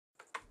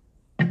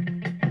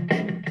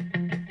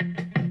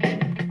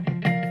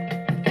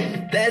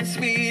that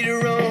sweet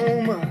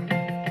aroma,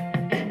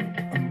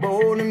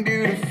 bold and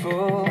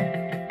beautiful,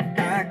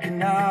 I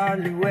can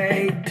hardly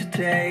wait to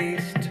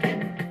taste.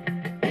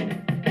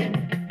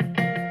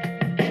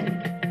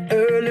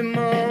 Early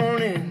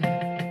morning,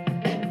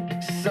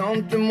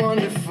 something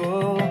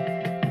wonderful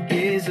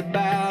is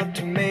about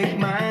to make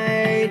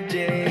my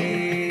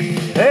day.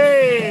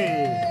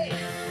 Hey,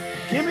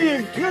 give me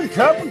a good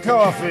cup of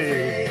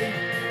coffee.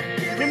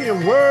 Give me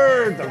a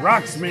word that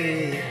rocks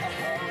me.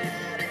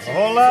 A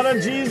whole lot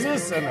of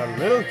Jesus and a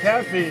little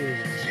caffeine.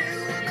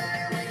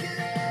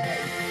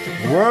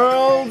 The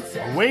world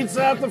waits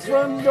out the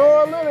front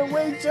door. Let it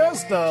wait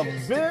just a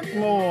bit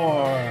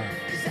more.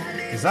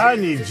 'Cause I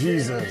need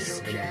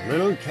Jesus and a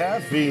little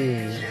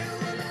caffeine.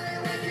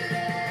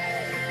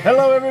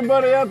 Hello,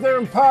 everybody out there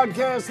in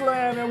podcast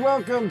land, and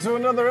welcome to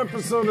another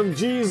episode of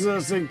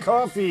Jesus and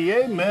Coffee.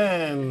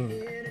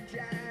 Amen.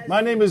 My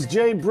name is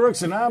Jay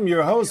Brooks, and I'm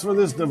your host for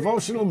this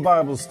devotional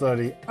Bible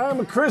study. I'm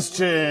a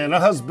Christian, a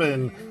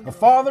husband, a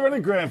father, and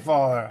a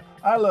grandfather.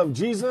 I love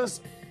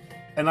Jesus,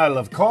 and I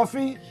love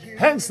coffee,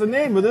 hence the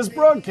name of this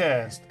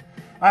broadcast.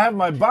 I have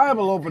my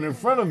Bible open in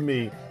front of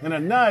me and a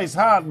nice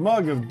hot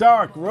mug of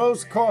dark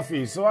roast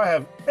coffee, so I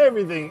have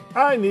everything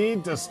I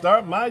need to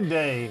start my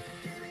day.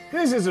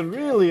 This isn't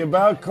really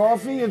about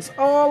coffee, it's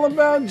all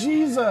about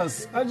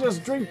Jesus. I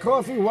just drink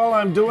coffee while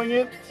I'm doing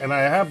it, and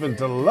I happen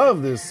to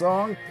love this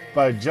song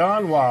by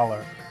John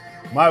Waller.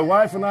 My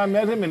wife and I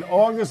met him in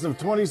August of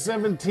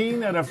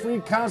 2017 at a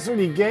free concert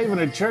he gave in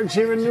a church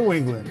here in New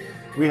England.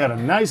 We had a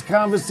nice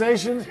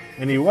conversation,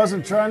 and he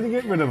wasn't trying to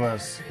get rid of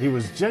us. He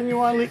was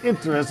genuinely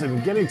interested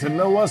in getting to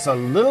know us a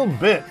little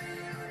bit.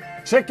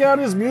 Check out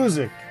his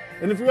music.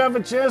 And if you have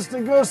a chance to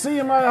go see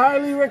him, I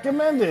highly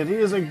recommend it. He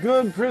is a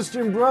good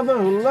Christian brother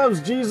who loves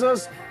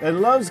Jesus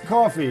and loves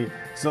coffee,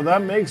 so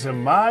that makes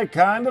him my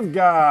kind of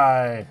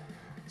guy.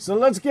 So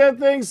let's get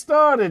things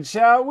started,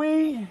 shall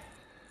we?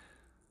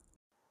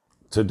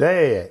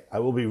 Today, I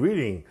will be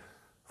reading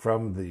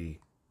from the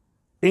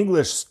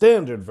English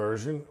Standard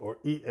Version, or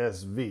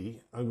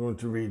ESV. I'm going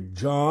to read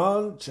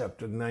John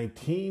chapter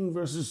 19,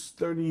 verses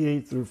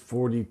 38 through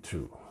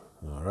 42.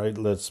 All right,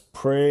 let's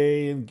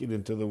pray and get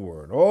into the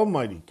Word.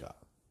 Almighty God,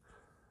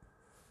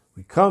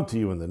 we come to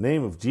you in the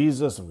name of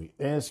Jesus, and we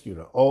ask you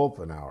to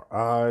open our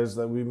eyes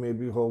that we may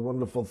behold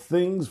wonderful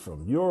things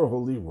from your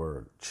holy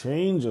Word.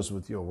 Change us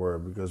with your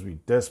Word, because we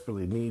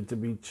desperately need to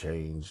be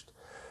changed.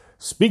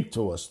 Speak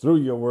to us through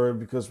your Word,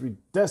 because we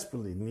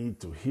desperately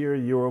need to hear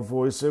your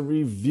voice, and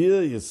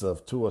reveal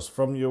yourself to us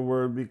from your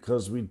Word,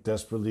 because we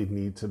desperately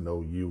need to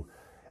know you.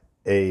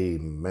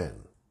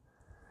 Amen.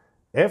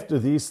 After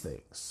these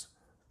things,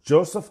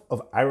 Joseph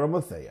of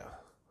Arimathea,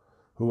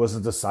 who was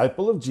a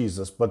disciple of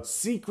Jesus, but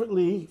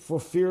secretly for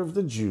fear of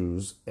the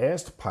Jews,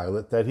 asked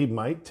Pilate that he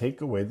might take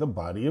away the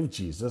body of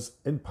Jesus,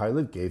 and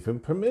Pilate gave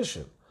him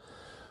permission.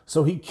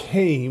 So he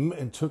came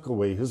and took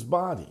away his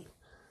body.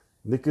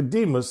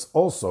 Nicodemus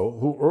also,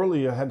 who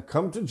earlier had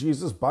come to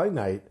Jesus by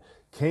night,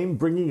 came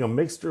bringing a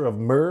mixture of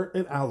myrrh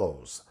and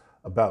aloes,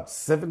 about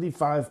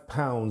 75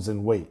 pounds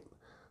in weight.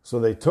 So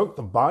they took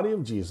the body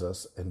of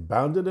Jesus and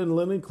bound it in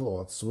linen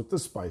cloths with the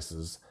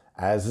spices,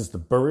 as is the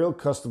burial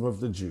custom of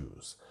the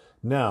Jews.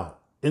 Now,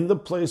 in the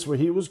place where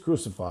he was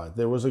crucified,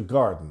 there was a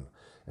garden,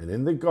 and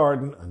in the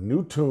garden a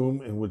new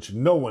tomb in which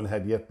no one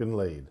had yet been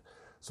laid.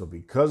 So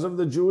because of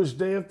the Jewish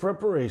day of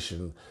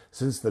preparation,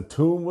 since the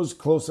tomb was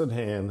close at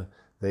hand,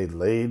 they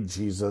laid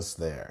Jesus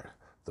there.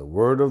 The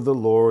word of the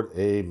Lord,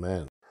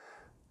 amen.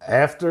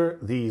 After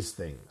these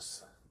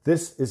things.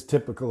 This is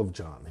typical of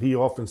John. He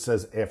often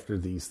says, after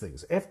these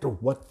things. After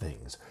what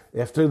things?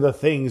 After the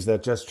things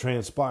that just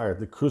transpired.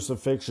 The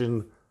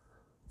crucifixion,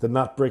 the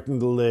not breaking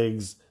the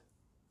legs,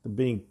 the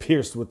being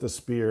pierced with the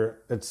spear,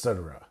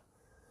 etc.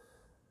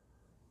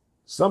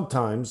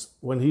 Sometimes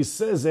when he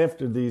says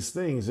after these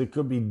things, it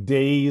could be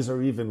days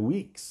or even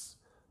weeks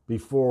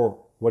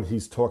before what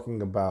he's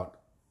talking about.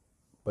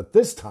 But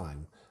this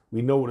time,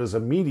 we know it is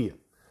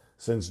immediate,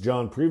 since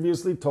John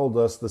previously told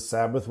us the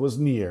Sabbath was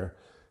near,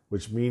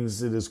 which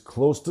means it is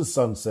close to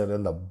sunset,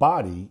 and the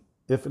body,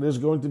 if it is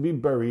going to be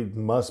buried,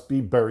 must be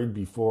buried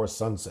before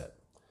sunset.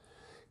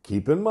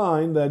 Keep in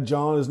mind that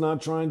John is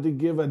not trying to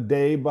give a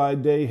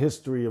day-by-day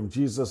history of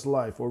Jesus'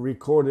 life or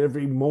record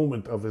every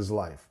moment of his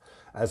life.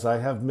 As I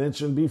have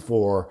mentioned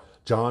before,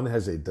 John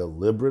has a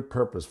deliberate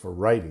purpose for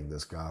writing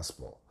this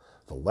gospel.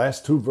 The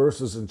last two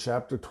verses in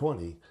chapter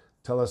 20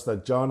 tell us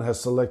that John has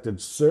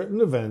selected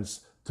certain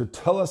events to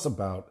tell us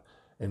about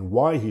and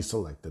why he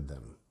selected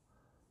them.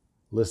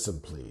 Listen,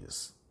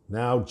 please.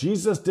 Now,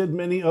 Jesus did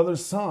many other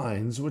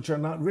signs which are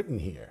not written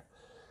here.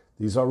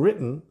 These are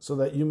written so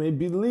that you may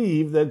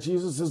believe that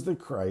Jesus is the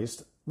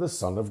Christ, the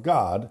Son of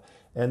God,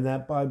 and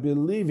that by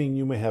believing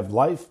you may have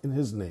life in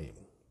his name.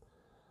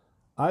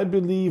 I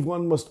believe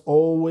one must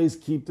always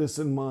keep this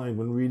in mind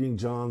when reading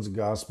John's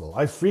gospel.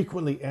 I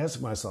frequently ask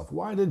myself,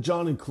 why did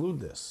John include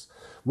this?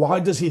 Why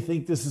does he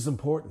think this is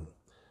important?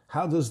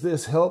 How does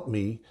this help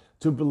me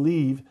to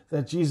believe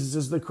that Jesus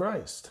is the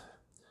Christ?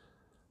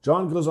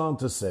 John goes on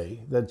to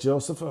say that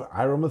Joseph of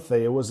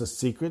Arimathea was a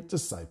secret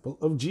disciple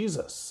of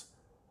Jesus.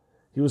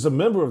 He was a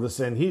member of the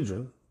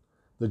Sanhedrin,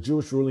 the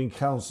Jewish ruling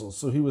council,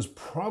 so he was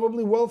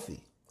probably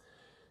wealthy.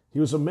 He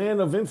was a man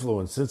of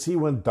influence since he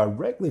went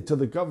directly to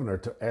the governor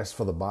to ask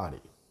for the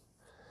body.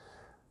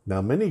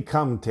 Now, many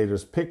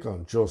commentators pick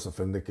on Joseph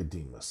and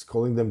Nicodemus,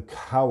 calling them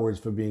cowards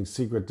for being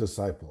secret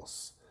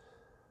disciples.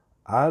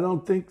 I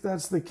don't think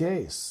that's the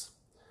case.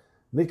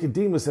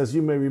 Nicodemus, as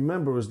you may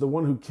remember, is the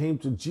one who came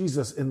to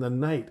Jesus in the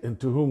night and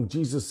to whom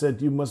Jesus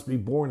said, "You must be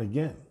born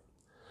again."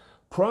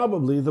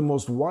 Probably the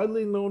most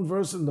widely known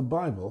verse in the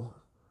Bible,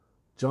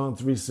 John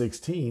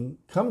 3:16,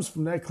 comes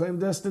from that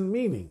clandestine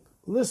meaning.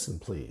 Listen,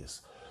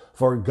 please.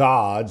 "For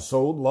God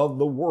so loved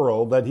the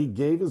world that he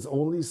gave his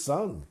only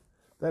Son,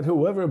 that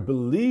whoever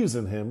believes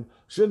in him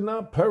should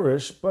not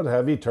perish but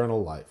have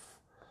eternal life."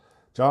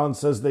 John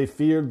says they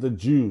feared the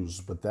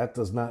Jews, but that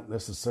does not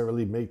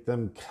necessarily make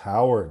them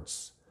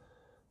cowards.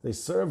 They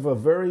serve a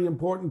very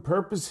important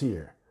purpose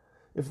here.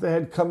 If they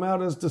had come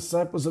out as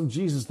disciples of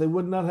Jesus, they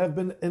would not have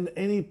been in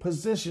any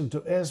position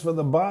to ask for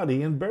the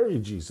body and bury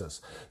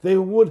Jesus. They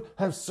would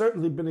have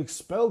certainly been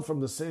expelled from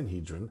the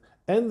Sanhedrin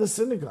and the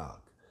synagogue.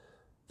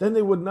 Then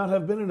they would not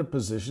have been in a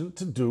position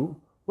to do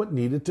what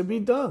needed to be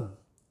done.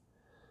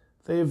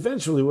 They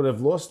eventually would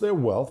have lost their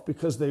wealth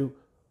because they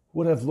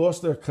would have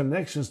lost their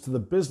connections to the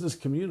business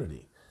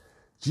community.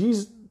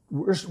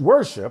 Jesus'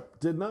 worship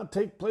did not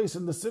take place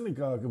in the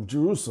synagogue of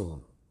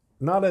Jerusalem,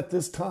 not at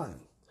this time.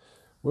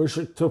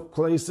 Worship took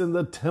place in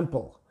the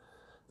temple.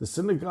 The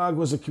synagogue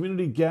was a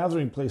community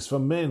gathering place for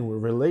men where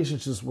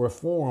relationships were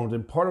formed,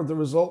 and part of the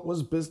result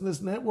was business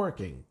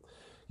networking.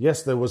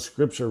 Yes, there was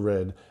scripture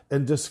read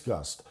and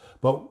discussed,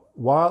 but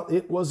while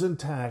it was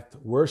intact,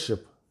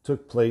 worship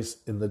took place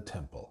in the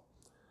temple.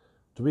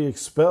 To be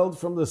expelled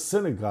from the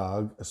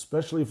synagogue,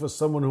 especially for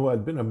someone who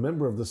had been a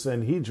member of the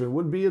Sanhedrin,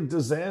 would be a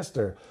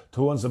disaster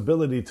to one's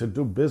ability to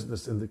do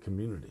business in the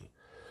community.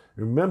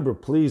 Remember,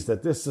 please,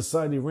 that this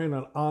society ran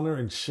on honor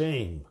and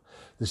shame.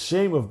 The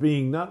shame of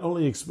being not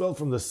only expelled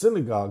from the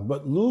synagogue,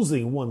 but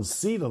losing one's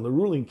seat on the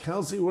ruling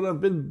council would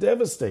have been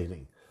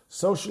devastating,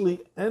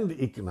 socially and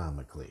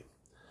economically.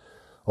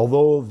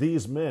 Although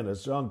these men,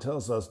 as John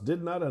tells us,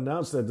 did not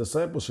announce their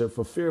discipleship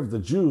for fear of the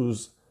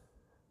Jews,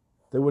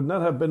 they would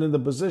not have been in the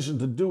position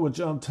to do what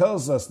John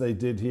tells us they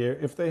did here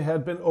if they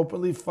had been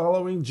openly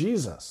following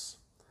Jesus.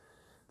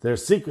 Their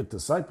secret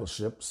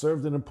discipleship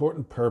served an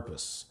important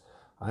purpose.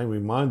 I'm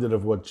reminded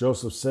of what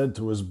Joseph said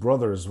to his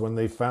brothers when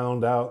they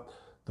found out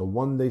the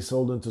one they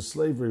sold into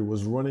slavery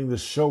was running the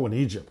show in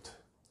Egypt.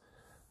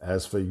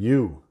 "As for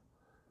you,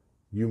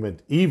 you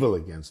meant evil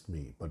against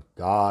me, but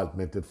God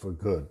meant it for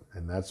good."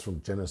 And that's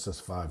from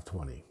Genesis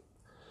 5:20.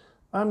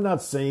 I'm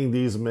not saying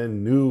these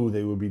men knew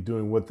they would be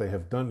doing what they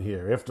have done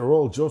here. After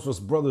all, Joseph's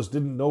brothers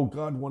didn't know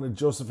God wanted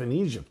Joseph in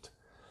Egypt.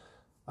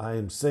 I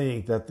am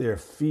saying that their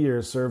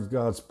fear served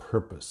God's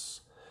purpose.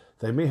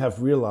 They may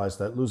have realized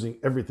that losing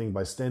everything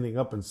by standing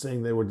up and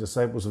saying they were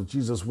disciples of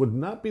Jesus would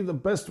not be the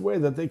best way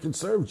that they could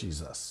serve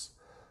Jesus.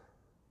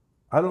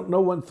 I don't know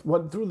what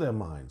went through their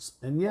minds.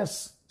 And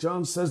yes,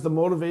 John says the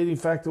motivating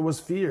factor was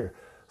fear.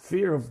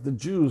 Fear of the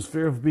Jews,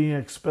 fear of being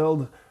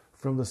expelled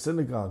from the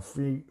synagogue,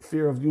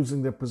 fear of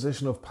using their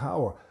position of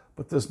power.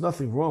 But there's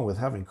nothing wrong with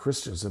having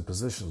Christians in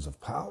positions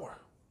of power.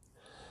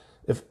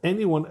 If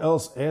anyone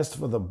else asked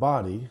for the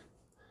body,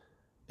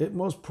 it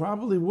most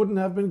probably wouldn't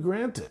have been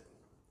granted.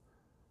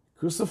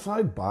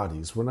 Crucified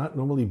bodies were not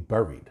normally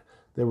buried.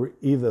 They were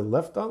either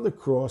left on the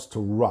cross to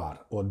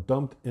rot or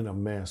dumped in a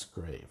mass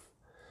grave.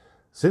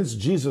 Since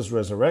Jesus'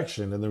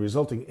 resurrection and the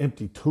resulting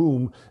empty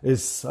tomb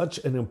is such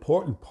an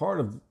important part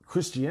of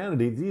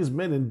Christianity, these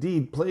men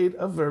indeed played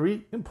a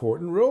very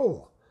important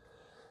role.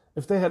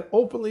 If they had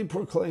openly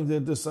proclaimed their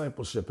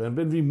discipleship and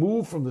been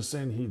removed from the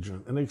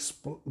Sanhedrin and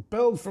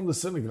expelled from the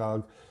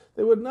synagogue,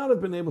 they would not have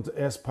been able to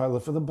ask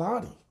Pilate for the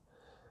body.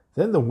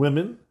 Then the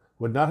women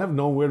would not have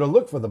known where to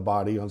look for the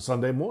body on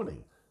Sunday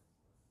morning.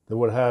 There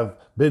would have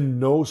been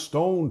no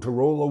stone to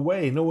roll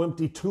away, no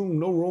empty tomb,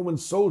 no Roman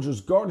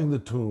soldiers guarding the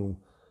tomb.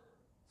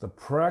 The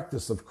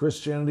practice of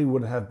Christianity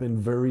would have been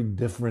very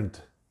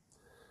different.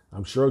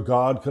 I'm sure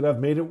God could have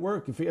made it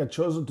work if he had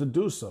chosen to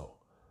do so.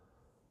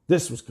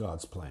 This was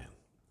God's plan.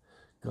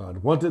 God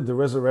wanted the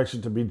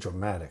resurrection to be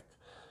dramatic.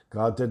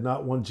 God did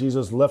not want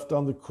Jesus left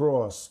on the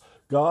cross.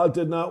 God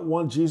did not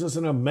want Jesus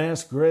in a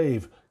mass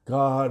grave.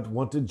 God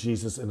wanted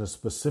Jesus in a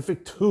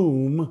specific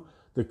tomb,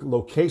 the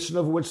location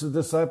of which the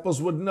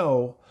disciples would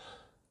know.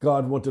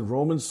 God wanted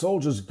Roman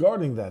soldiers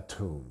guarding that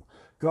tomb.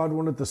 God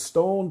wanted the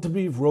stone to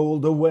be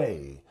rolled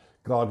away.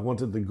 God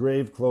wanted the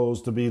grave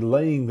clothes to be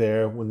laying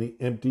there when the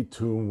empty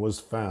tomb was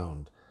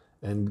found.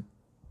 And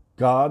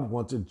God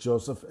wanted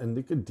Joseph and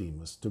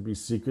Nicodemus to be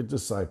secret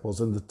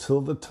disciples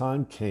until the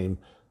time came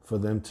for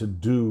them to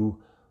do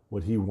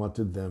what he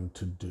wanted them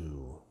to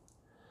do.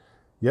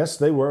 Yes,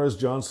 they were, as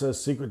John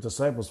says, secret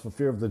disciples for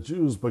fear of the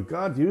Jews, but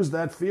God used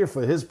that fear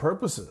for his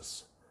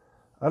purposes.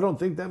 I don't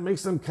think that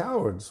makes them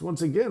cowards.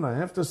 Once again, I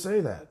have to say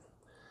that.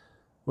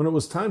 When it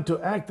was time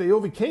to act, they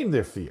overcame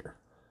their fear.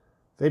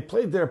 They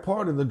played their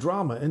part in the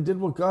drama and did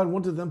what God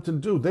wanted them to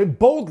do. They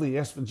boldly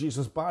asked for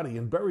Jesus' body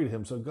and buried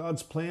him so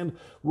God's plan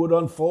would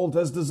unfold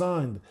as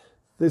designed.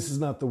 This is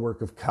not the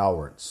work of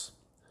cowards.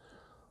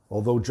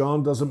 Although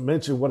John doesn't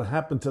mention what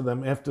happened to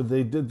them after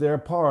they did their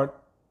part,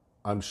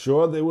 I'm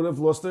sure they would have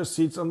lost their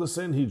seats on the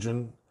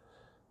Sanhedrin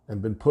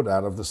and been put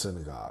out of the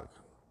synagogue.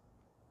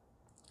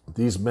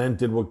 These men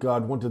did what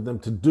God wanted them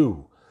to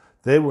do.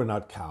 They were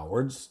not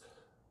cowards.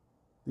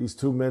 These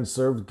two men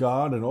served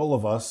God and all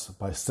of us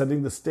by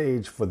setting the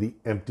stage for the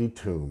empty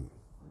tomb.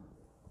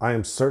 I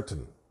am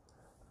certain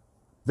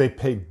they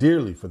paid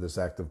dearly for this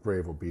act of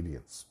brave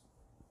obedience.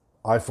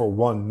 I, for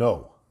one,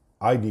 know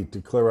I need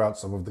to clear out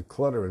some of the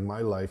clutter in my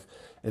life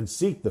and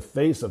seek the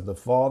face of the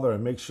Father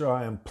and make sure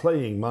I am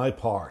playing my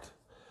part.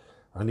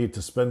 I need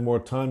to spend more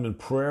time in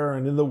prayer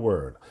and in the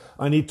Word.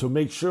 I need to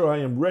make sure I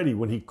am ready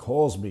when He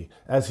calls me,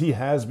 as He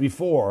has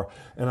before,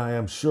 and I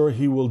am sure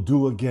He will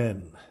do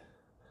again.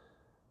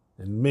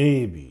 And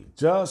maybe,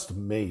 just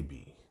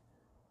maybe,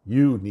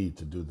 you need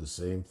to do the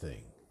same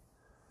thing.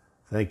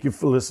 Thank you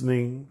for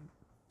listening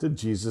to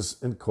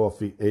Jesus and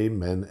Coffee.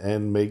 Amen,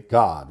 and may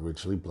God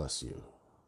richly bless you.